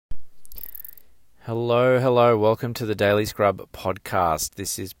Hello. Welcome to the Daily Scrub podcast.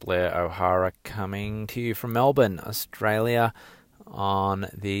 This is Blair O'Hara coming to you from Melbourne, Australia, on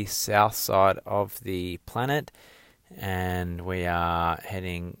the south side of the planet. And we are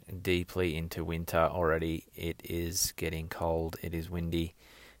heading deeply into winter already. It is getting cold, it is windy,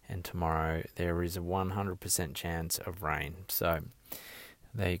 and tomorrow there is a 100% chance of rain. So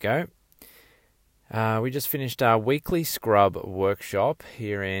there you go. We just finished our weekly scrub workshop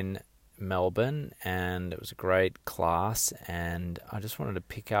here in Melbourne, and it was a great class, and I just wanted to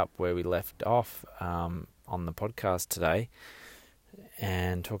pick up where we left off on the podcast today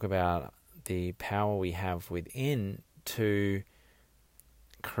and talk about the power we have within to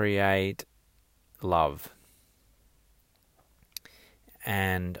create love.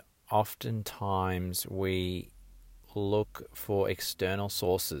 And oftentimes we look for external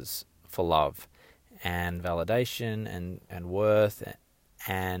sources for love and validation and worth,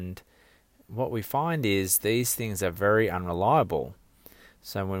 and what we find is these things are very unreliable.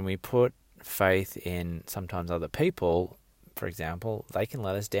 So when we put faith in sometimes other people, for example, they can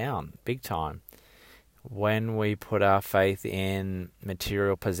let us down big time. When we put our faith in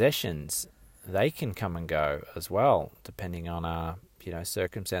material possessions, they can come and go as well, depending on our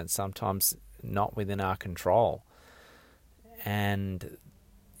circumstance, sometimes not within our control. And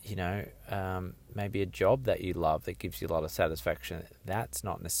maybe a job that you love that gives you a lot of satisfaction, that's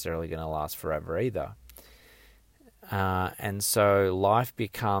not necessarily going to last forever either. And so life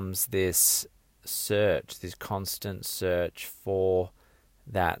becomes this search, this constant search for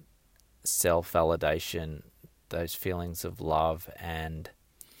that self-validation, those feelings of love, and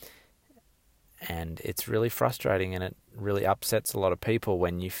it's really frustrating, and it really upsets a lot of people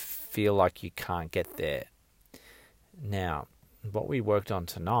when you feel like you can't get there. Now, what we worked on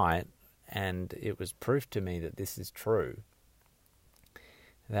tonight, and it was proof to me that this is true,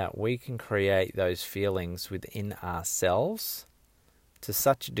 that we can create those feelings within ourselves to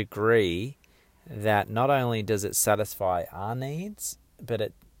such a degree that not only does it satisfy our needs, but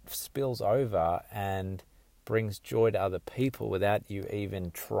it spills over and brings joy to other people without you even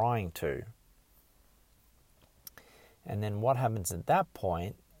trying to. And then what happens at that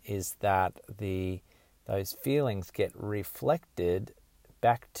point is that those feelings get reflected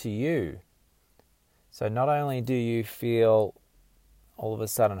back to you. So not only do you feel all of a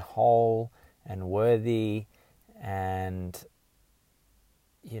sudden whole and worthy and,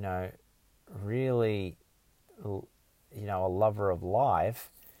 really, a lover of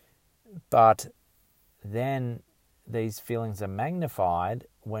life, but then these feelings are magnified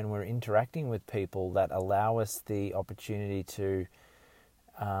when we're interacting with people that allow us the opportunity to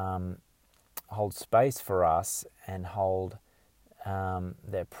hold space for us and hold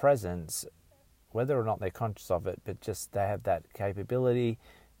their presence, whether or not they're conscious of it, but just they have that capability,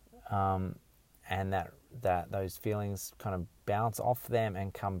 and that those feelings kind of bounce off them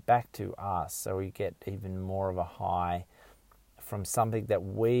and come back to us. So we get even more of a high from something that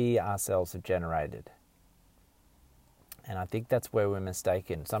we ourselves have generated. And I think that's where we're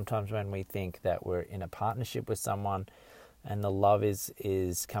mistaken. Sometimes when we think that we're in a partnership with someone and the love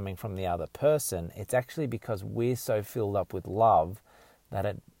is coming from the other person, it's actually because we're so filled up with love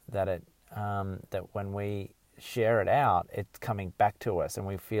that when we share it out, it's coming back to us, and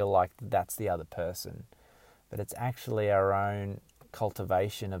we feel like that's the other person. But it's actually our own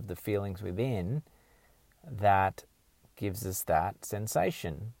cultivation of the feelings within that gives us that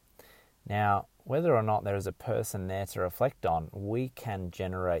sensation. Now, whether or not there is a person there to reflect on, we can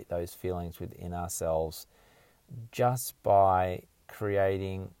generate those feelings within ourselves just by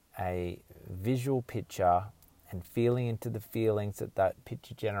creating a visual picture and feeling into the feelings that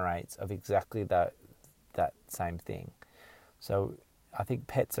picture generates of exactly that same thing. So I think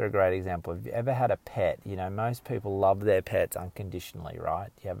pets are a great example. If you ever had a pet, most people love their pets unconditionally, right?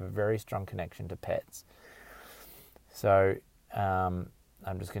 You have a very strong connection to pets. So I'm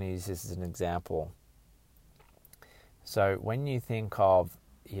just going to use this as an example. So when you think of,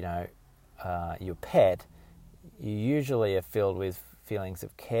 your pet, you usually are filled with feelings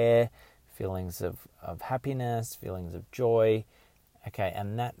of care, feelings of happiness, feelings of joy. Okay,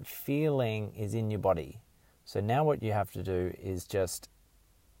 and that feeling is in your body. So now what you have to do is just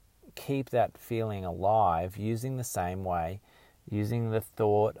keep that feeling alive using the same way, using the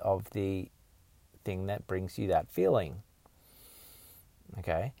thought of the thing that brings you that feeling.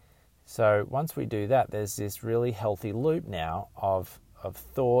 Okay, so once we do that, there's this really healthy loop now of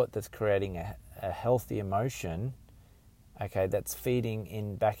thought that's creating a healthy emotion, okay, that's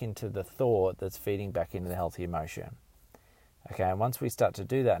feeding back into the thought that's feeding back into the healthy emotion. Okay, and once we start to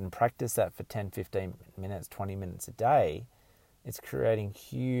do that and practice that for 10, 15 minutes, 20 minutes a day, it's creating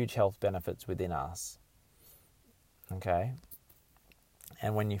huge health benefits within us. Okay?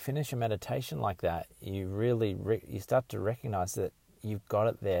 And when you finish a meditation like that, you really you start to recognize that you've got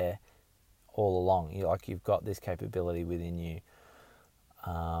it there all along. You've got this capability within you,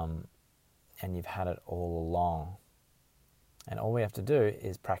 and you've had it all along. And all we have to do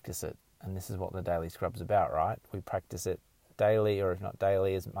is practice it. And this is what the Daily Scrub's about, right? We practice it daily, or if not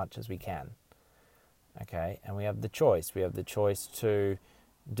daily, as much as we can. Okay? And we have the choice. We have the choice to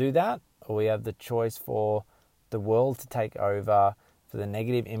do that, or we have the choice for the world to take over, for the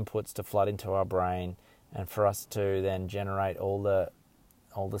negative inputs to flood into our brain, and for us to then generate all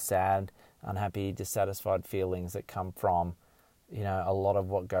the sad, unhappy, dissatisfied feelings that come from, a lot of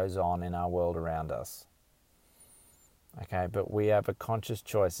what goes on in our world around us. Okay, but we have a conscious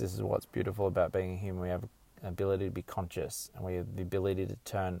choice. This is what's beautiful about being a human. We have an ability to be conscious, and we have the ability to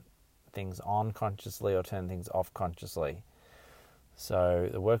turn things on consciously or turn things off consciously. So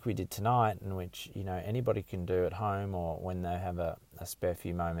the work we did tonight, in which anybody can do at home or when they have a spare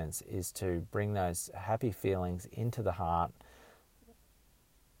few moments, is to bring those happy feelings into the heart,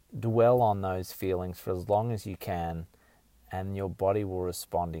 dwell on those feelings for as long as you can, and your body will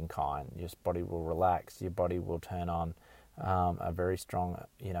respond in kind. Your body will relax. Your body will turn on a very strong,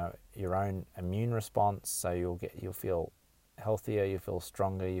 your own immune response. So you'll feel healthier. You feel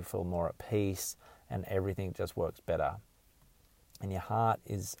stronger. You feel more at peace, and everything just works better. And your heart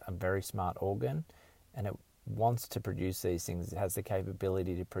is a very smart organ, and it wants to produce these things. It has the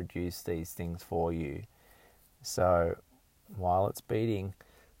capability to produce these things for you. So while it's beating,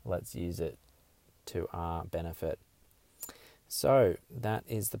 let's use it to our benefit. So that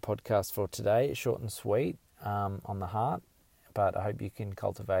is the podcast for today. Short and sweet on the heart, but I hope you can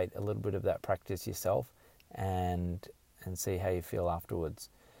cultivate a little bit of that practice yourself and see how you feel afterwards.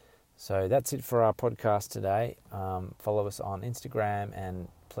 So that's it for our podcast today. Follow us on Instagram, and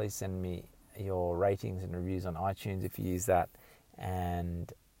please send me your ratings and reviews on iTunes if you use that.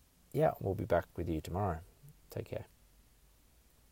 And yeah, we'll be back with you tomorrow. Take care.